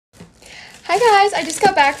Hi guys, I just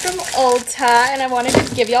got back from Ulta and I wanted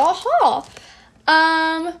to give y'all a haul.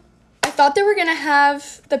 I thought they were gonna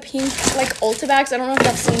have the pink like Ulta bags. I don't know if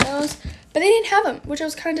y'all seen those, but they didn't have them, which I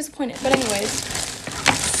was kind of disappointed. But anyways,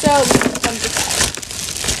 so let me get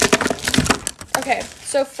that. Okay,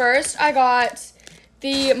 so first I got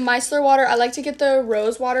the micellar water. I like to get the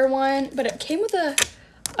rose water one, but it came with a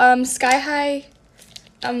Sky High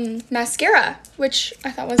mascara, which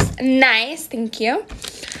I thought was nice. Thank you.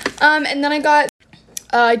 And then I got,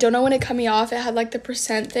 I don't know when it cut me off. It had like the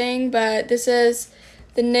percent thing, but this is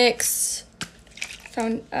the NYX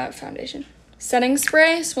foundation setting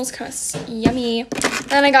spray. It smells kind of yummy. And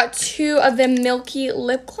then I got 2 of the milky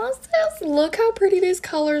lip glosses. Look how pretty these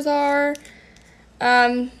colors are.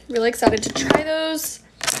 Really excited to try those.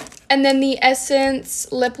 And then the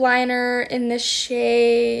Essence lip liner in the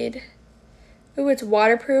shade. Ooh, it's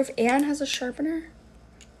waterproof and has a sharpener.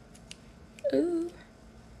 Ooh.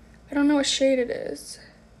 I don't know what shade it is.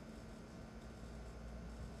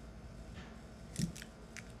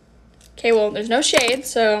 Okay, well, there's no shade,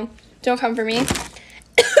 so don't come for me.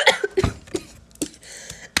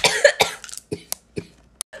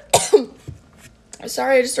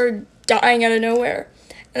 Sorry, I just started dying out of nowhere.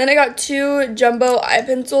 And then I got 2 jumbo eye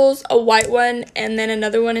pencils, a white one, and then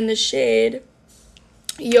another one in the shade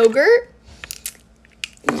Yogurt.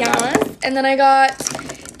 Yes. And then I got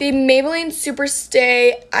the Maybelline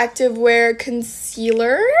Superstay Activewear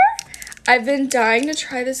Concealer. I've been dying to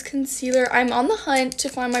try this concealer. I'm on the hunt to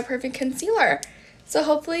find my perfect concealer. So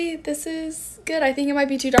hopefully this is good. I think it might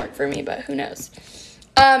be too dark for me, but who knows.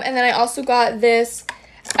 And then I also got this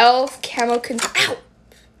e.l.f. Camo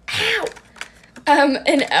an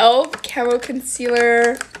e.l.f. Camo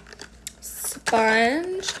Concealer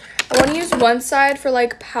Sponge. I want to use one side for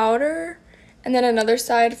like powder and then another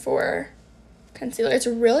side for concealer. It's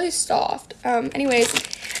really soft. Anyways,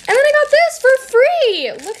 and then I got this for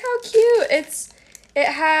free. Look how cute. It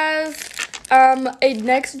has a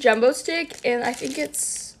NYX jumbo stick, and I think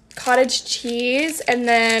it's cottage cheese, and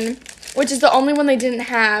then which is the only one they didn't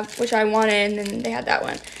have, which I wanted, and then they had that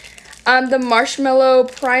one. The marshmallow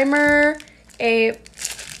primer, a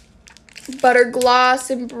butter gloss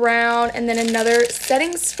in brown, and then another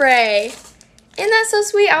setting spray. Isn't that so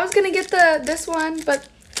sweet? I was gonna get this one, but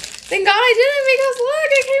thank God I didn't, because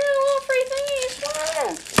look, it came in a little free thing.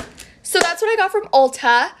 So that's what I got from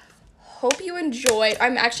Ulta. Hope you enjoyed.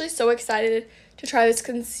 I'm actually so excited to try this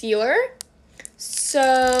concealer.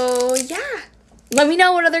 So yeah, let me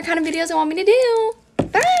know what other kind of videos I want me to do.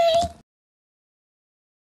 Bye.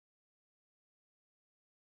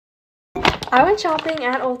 I went shopping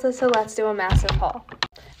at Ulta, so let's do a massive haul.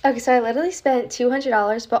 Okay, so I literally spent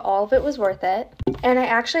 $200, but all of it was worth it. And I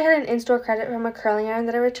actually had an in-store credit from a curling iron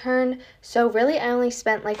that I returned, so really I only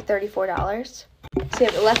spent like $34. So yeah,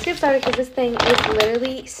 but let's get started because this thing is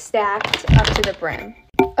literally stacked up to the brim.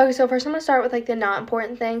 Okay, so first I'm going to start with like the not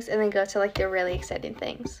important things and then go to like the really exciting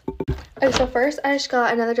things. Okay, so first I just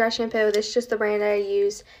got another dry shampoo. This is just the brand that I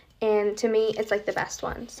use, and to me it's like the best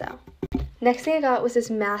one, so. Next thing I got was this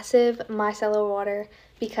massive micellar water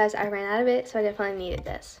because I ran out of it, so I definitely needed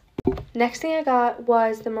this. Next thing I got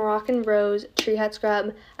was the Moroccan Rose Tree Hut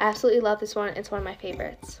Scrub. I absolutely love this one. It's one of my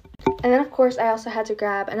favorites. And then, of course, I also had to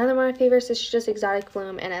grab another one of my favorites. This is just Exotic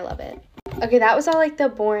Bloom, and I love it. Okay, that was all, like, the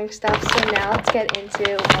boring stuff, so now let's get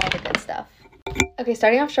into all the good stuff. Okay,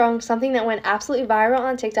 starting off strong, something that went absolutely viral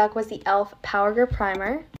on TikTok was the e.l.f. Power Grip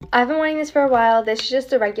Primer. I've been wanting this for a while. This is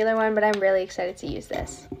just a regular one, but I'm really excited to use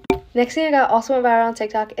this. Next thing I got also went viral on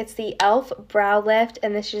TikTok. It's the e.l.f. Brow Lift,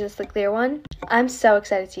 and this is just the clear one. I'm so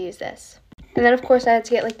excited to use this. And then, of course, I had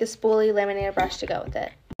to get, like, the spoolie laminated brush to go with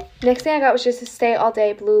it. Next thing I got was just a Stay All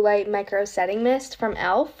Day Blue Light Micro Setting Mist from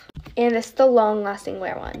e.l.f. And this is the long-lasting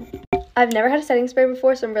wear one. I've never had a setting spray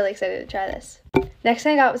before, so I'm really excited to try this. Next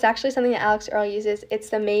thing I got was actually something that Alex Earl uses. It's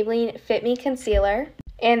the Maybelline Fit Me Concealer,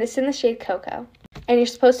 and it's in the shade Cocoa. And you're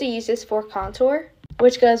supposed to use this for contour,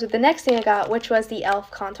 which goes with the next thing I got, which was the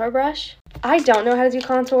e.l.f. Contour Brush. I don't know how to do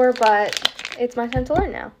contour, but it's my time to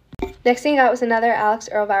learn now. Next thing I got was another Alex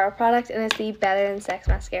Earl viral product, and it's the Better Than Sex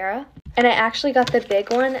Mascara. And I actually got the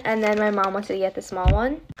big one, and then my mom wanted to get the small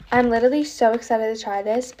one. I'm literally so excited to try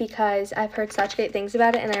this because I've heard such great things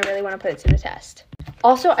about it, and I really want to put it to the test.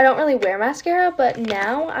 Also, I don't really wear mascara, but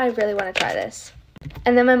now I really want to try this.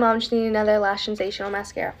 And then my mom just needed another lash sensational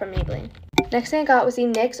mascara from Maybelline. Next thing I got was the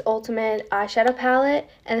NYX Ultimate Eyeshadow Palette,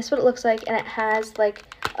 and this is what it looks like, and it has like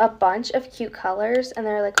a bunch of cute colors, and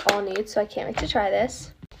they're like all nude, so I can't wait to try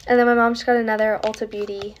this. And then my mom just got another Ulta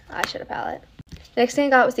Beauty eyeshadow palette. Next thing I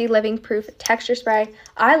got was the Living Proof Texture Spray.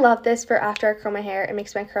 I love this for after I curl my hair. It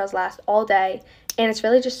makes my curls last all day, and it's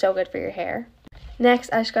really just so good for your hair.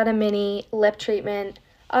 Next, I just got a mini lip treatment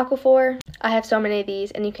Aquaphor. I have so many of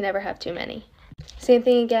these, and you can never have too many. Same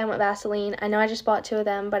thing again with Vaseline. I know I just bought 2 of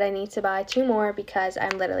them, but I need to buy 2 more because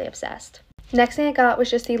I'm literally obsessed. Next thing I got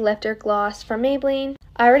was just the Lifter Gloss from Maybelline.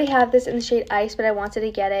 I already have this in the shade Ice, but I wanted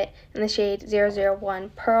to get it in the shade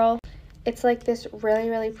 001 Pearl. It's like this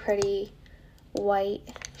really pretty white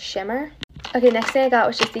shimmer. Okay, next thing I got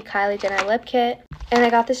was just the Kylie Jenner lip kit, and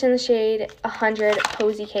I got this in the shade 100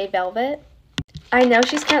 Posy K Velvet. I know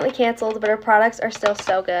she's currently canceled, but her products are still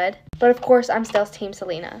so good. But of course, I'm still Team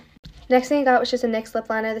Selena. Next thing I got was just a NYX lip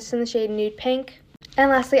liner. This is in the shade Nude Pink. And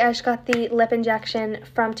lastly, I just got the lip injection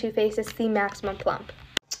from Too Faced. It's the Maximum Plump.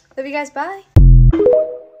 Love you guys, bye!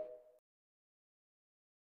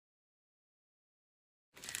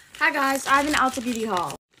 Hi guys, I have an Ulta Beauty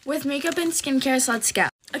haul with makeup and skincare, so let's go.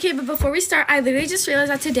 Okay, but before we start, I literally just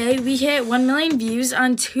realized that today we hit 1 million views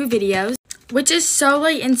on 2 videos, which is so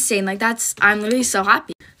like insane. Like I'm literally so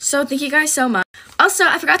happy. So thank you guys so much. Also,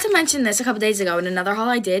 I forgot to mention this a couple days ago in another haul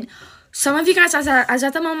I did. Some of you guys, I was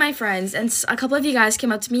at the mall with my friends, and a couple of you guys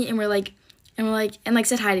came up to me and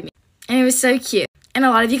said hi to me, and it was so cute. And a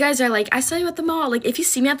lot of you guys are like, I saw you at the mall. Like if you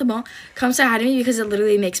see me at the mall, come say hi to me because it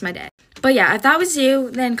literally makes my day. But yeah, if that was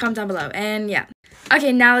you, then comment down below. And yeah,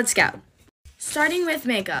 okay, now let's go. Starting with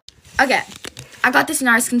makeup. Okay, I got this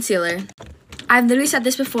NARS concealer. I've literally said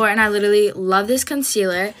this before, and I literally love this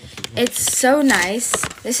concealer. It's so nice.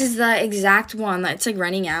 This is the exact one that's like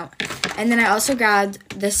running out. And then I also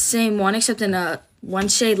grabbed the same one, except in a 1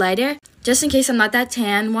 shade lighter, just in case I'm not that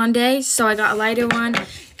tan one day. So I got a lighter one.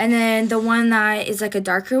 And then the one that is like a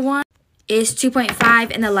darker one is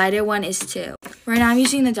 2.5, and the lighter one is 2. Right now I'm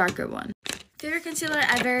using the darker one. Favorite concealer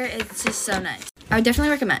ever. It's just so nice. I would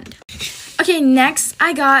definitely recommend. Okay, next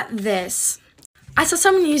I got this. I saw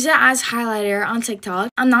someone use it as highlighter on TikTok.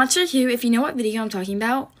 I'm not sure who. If you know what video I'm talking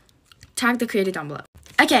about, tag the creator down below.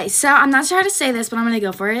 Okay, so I'm not sure how to say this, but I'm going to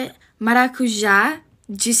go for it. Maracuja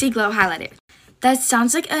Juicy Glow Highlighter. That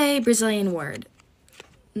sounds like a Brazilian word.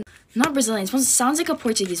 Not Brazilian. It sounds like a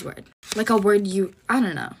Portuguese word. Like a word I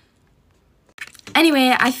don't know.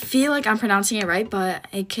 Anyway, I feel like I'm pronouncing it right, but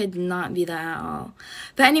it could not be that at all.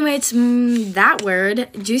 But anyway, it's that word,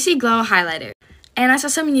 Juicy Glow Highlighter. And I saw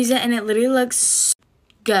someone use it, and it literally looks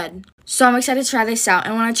good. So I'm excited to try this out.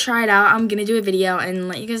 And when I try it out, I'm going to do a video and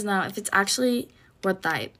let you guys know if it's actually worth the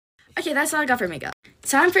hype. Okay, that's all I got for makeup.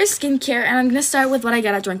 Time for skincare, and I'm going to start with what I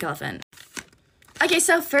got at Drunk Elephant. Okay,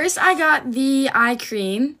 so first I got the eye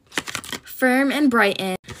cream, Firm and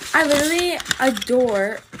Brighten. I literally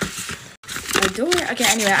adore, okay,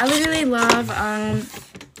 anyway, I literally love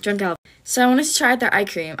Drunk Elephant. So I wanted to try out their eye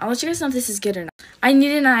cream. I'll let you guys know if this is good or not. I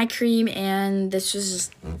needed an eye cream, and this was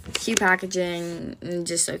just cute packaging and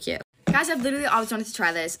just so cute. Guys, I've literally always wanted to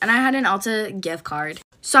try this, and I had an Ulta gift card.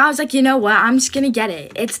 So I was like, you know what? I'm just going to get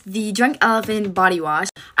it. It's the Drunk Elephant body wash.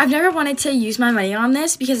 I've never wanted to use my money on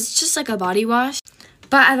this because it's just like a body wash.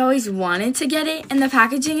 But I've always wanted to get it, and the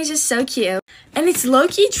packaging is just so cute. And it's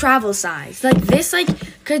low-key travel size. Like, this,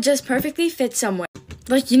 could just perfectly fit somewhere.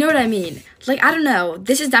 Like, you know what I mean? Like, I don't know.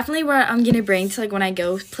 This is definitely where I'm going to bring to, when I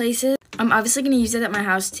go places. I'm obviously going to use it at my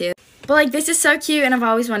house, too. But, this is so cute, and I've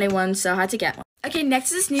always wanted one, so I had to get one. Okay,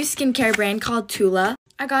 next is this new skincare brand called Tula.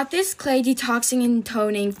 I got this clay detoxing and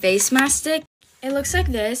toning face mask stick. It looks like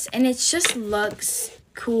this, and it just looks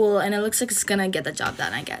cool, and it looks like it's going to get the job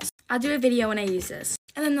done, I guess. I'll do a video when I use this.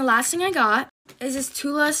 And then the last thing I got is this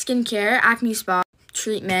Tula Skincare Acne Spa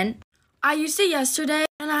Treatment. I used it yesterday,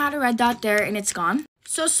 and I had a red dot there, and it's gone.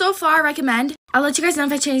 So far, I recommend. I'll let you guys know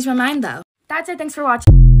if I change my mind, though. That's it. Thanks for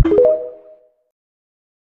watching.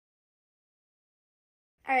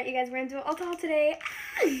 Alright, you guys, we're going to do an ulta haul today.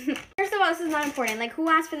 First of all, this is not important. Like, who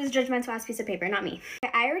asked for this judgmental ass piece of paper? Not me.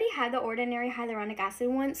 I already had the Ordinary Hyaluronic Acid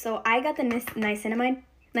one, so I got the niacinamide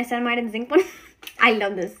and zinc one. I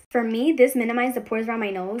love this. For me, this minimized the pores around my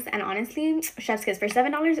nose, and honestly, chef's kiss for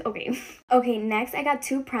 $7. Okay. Okay, next I got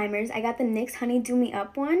 2 primers. I got the NYX Honey Do Me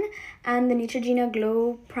Up one and the Neutrogena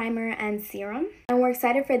Glow Primer and Serum. And we're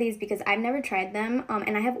excited for these because I've never tried them,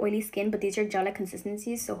 and I have oily skin, but these are gel-like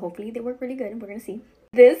consistencies, so hopefully they work really good. We're gonna see.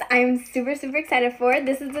 This I'm super excited for.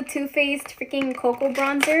 This is the Too Faced freaking Cocoa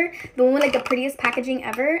Bronzer, the one with the prettiest packaging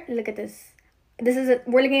ever. Look at this.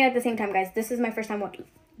 We're looking at the same time, guys. This is my first time watching.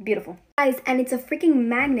 Beautiful, guys, and it's a freaking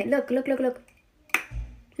magnet. Look.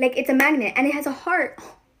 Like, it's a magnet, and it has a heart.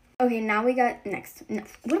 Okay, now we got next. No,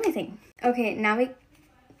 what am I saying? Okay,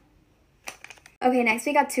 next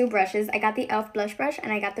we got 2 brushes. I got the e.l.f. blush brush,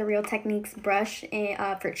 and I got the Real Techniques brush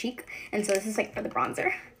for cheek. And so this is for the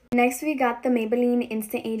bronzer. Next we got the Maybelline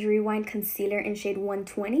Instant Age Rewind Concealer in shade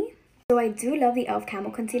 120. So I do love the e.l.f.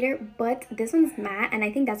 Camo Concealer, but this one's matte, and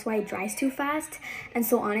I think that's why it dries too fast. And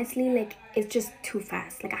so honestly, like, it's just too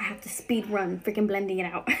fast. Like, I have to speed run freaking blending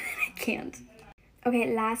it out. I can't.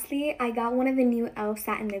 Okay, lastly, I got one of the new e.l.f.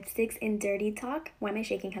 satin lipsticks in Dirty Talk. Why am I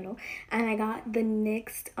shaking? Hello. And I got the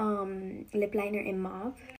NYX lip liner in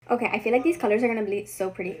mauve. Okay, I feel like these colors are going to be so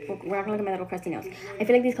pretty. We're not going to look at my little crusty nails. I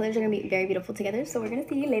feel like these colors are going to be very beautiful together, so we're going to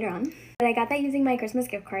see later on. But I got that using my Christmas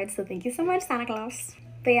gift card, so thank you so much, Santa Claus.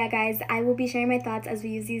 But yeah, guys, I will be sharing my thoughts as we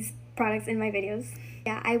use these products in my videos.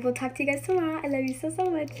 Yeah, I will talk to you guys tomorrow. I love you so, so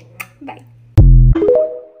much. Bye.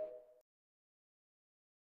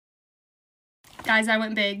 Guys, I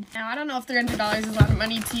went big. Now, I don't know if $300 is a lot of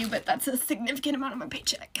money to you, but that's a significant amount of my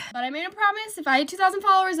paycheck. But I made a promise, if I had 2,000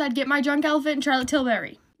 followers, I'd get my drunk elephant and Charlotte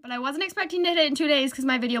Tilbury. But I wasn't expecting to hit it in 2 days because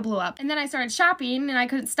my video blew up. And then I started shopping, and I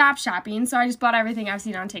couldn't stop shopping, so I just bought everything I've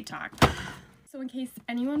seen on TikTok. So in case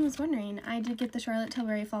anyone was wondering, I did get the Charlotte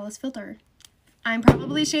Tilbury Flawless Filter. I'm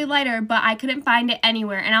probably shade lighter, but I couldn't find it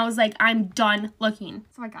anywhere, and I was like, I'm done looking.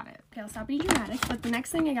 So I got it. Okay, I'll stop being dramatic, but the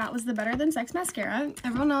next thing I got was the Better Than Sex Mascara.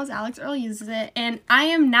 Everyone knows Alex Earl uses it, and I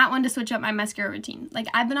am not one to switch up my mascara routine. Like,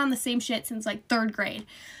 I've been on the same shit since, like, 3rd grade,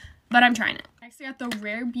 but I'm trying it. Next, I got the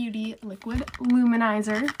Rare Beauty Liquid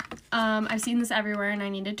Luminizer. I've seen this everywhere, and I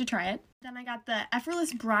needed to try it. Then I got the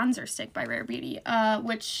Effortless Bronzer Stick by Rare Beauty,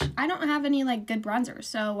 which I don't have any, like, good bronzers,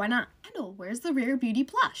 so why not? Kendall, where's the Rare Beauty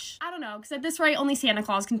plush? I don't know, because at this rate, only Santa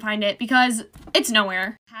Claus can find it, because it's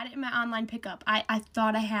nowhere. Had it in my online pickup. I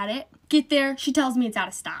thought I had it. Get there, she tells me it's out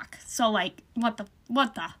of stock. So, like, what the?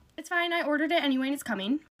 It's fine, I ordered it anyway, and it's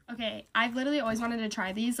coming. Okay, I've literally always wanted to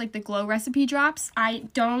try these, like the Glow Recipe Drops. I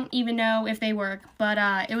don't even know if they work, but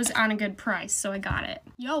it was on a good price, so I got it.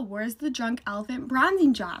 Yo, where's the Drunk Elephant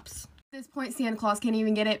Bronzing Drops? At this point, Santa Claus can't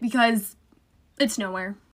even get it because it's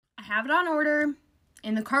nowhere. I have it on order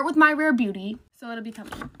in the cart with my Rare Beauty, so it'll be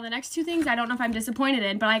coming. Well, the next 2 things I don't know if I'm disappointed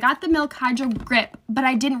in, but I got the Milk Hydro Grip, but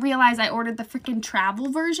I didn't realize I ordered the freaking travel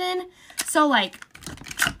version. So, like,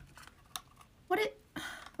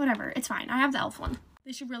 whatever, it's fine. I have the e.l.f. one.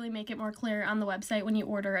 They should really make it more clear on the website when you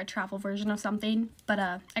order a travel version of something. But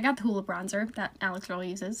I got the Hoola bronzer that Alex Earl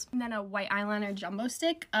uses. And then a white eyeliner jumbo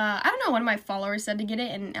stick. I don't know, one of my followers said to get it,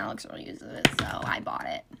 and Alex Earl uses it, so I bought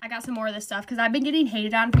it. I got some more of this stuff because I've been getting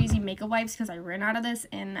hated on for using makeup wipes because I ran out of this,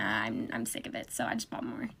 and I'm sick of it, so I just bought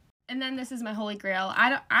more. And then this is my holy grail.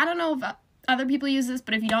 I don't know if other people use this,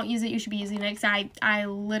 but if you don't use it, you should be using it because I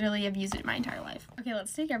literally have used it my entire life. Okay,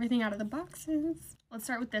 let's take everything out of the boxes. Let's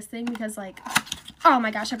start with this thing because, like, oh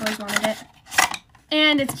my gosh, I've always wanted it.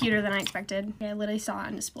 And it's cuter than I expected. Okay, I literally saw it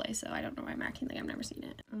on display, so I don't know why I'm acting like I've never seen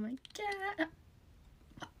it. Oh my god.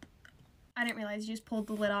 I didn't realize you just pulled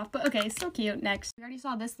the lid off, but okay, so cute. Next, we already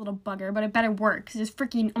saw this little bugger, but it better work because it's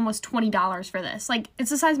freaking almost $20 for this. Like,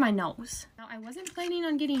 it's the size of my nose. Now, I wasn't planning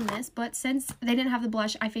on getting this, but since they didn't have the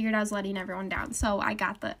blush, I figured I was letting everyone down, so I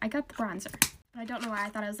got the bronzer. But I don't know why I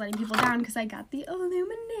thought I was letting people down because I got the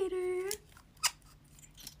illuminator.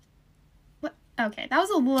 Okay, that was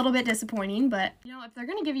a little bit disappointing, but, you know, if they're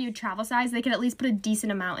gonna give you a travel size, they could at least put a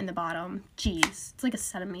decent amount in the bottom. Jeez, it's like a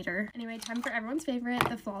centimeter. Anyway, time for everyone's favorite,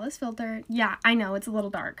 the Flawless Filter. Yeah, I know, it's a little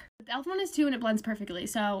dark. But the e.l.f. one is too, and it blends perfectly,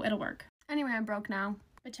 so it'll work. Anyway, I'm broke now.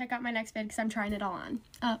 But check out my next vid, because I'm trying it all on.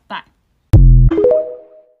 Bye.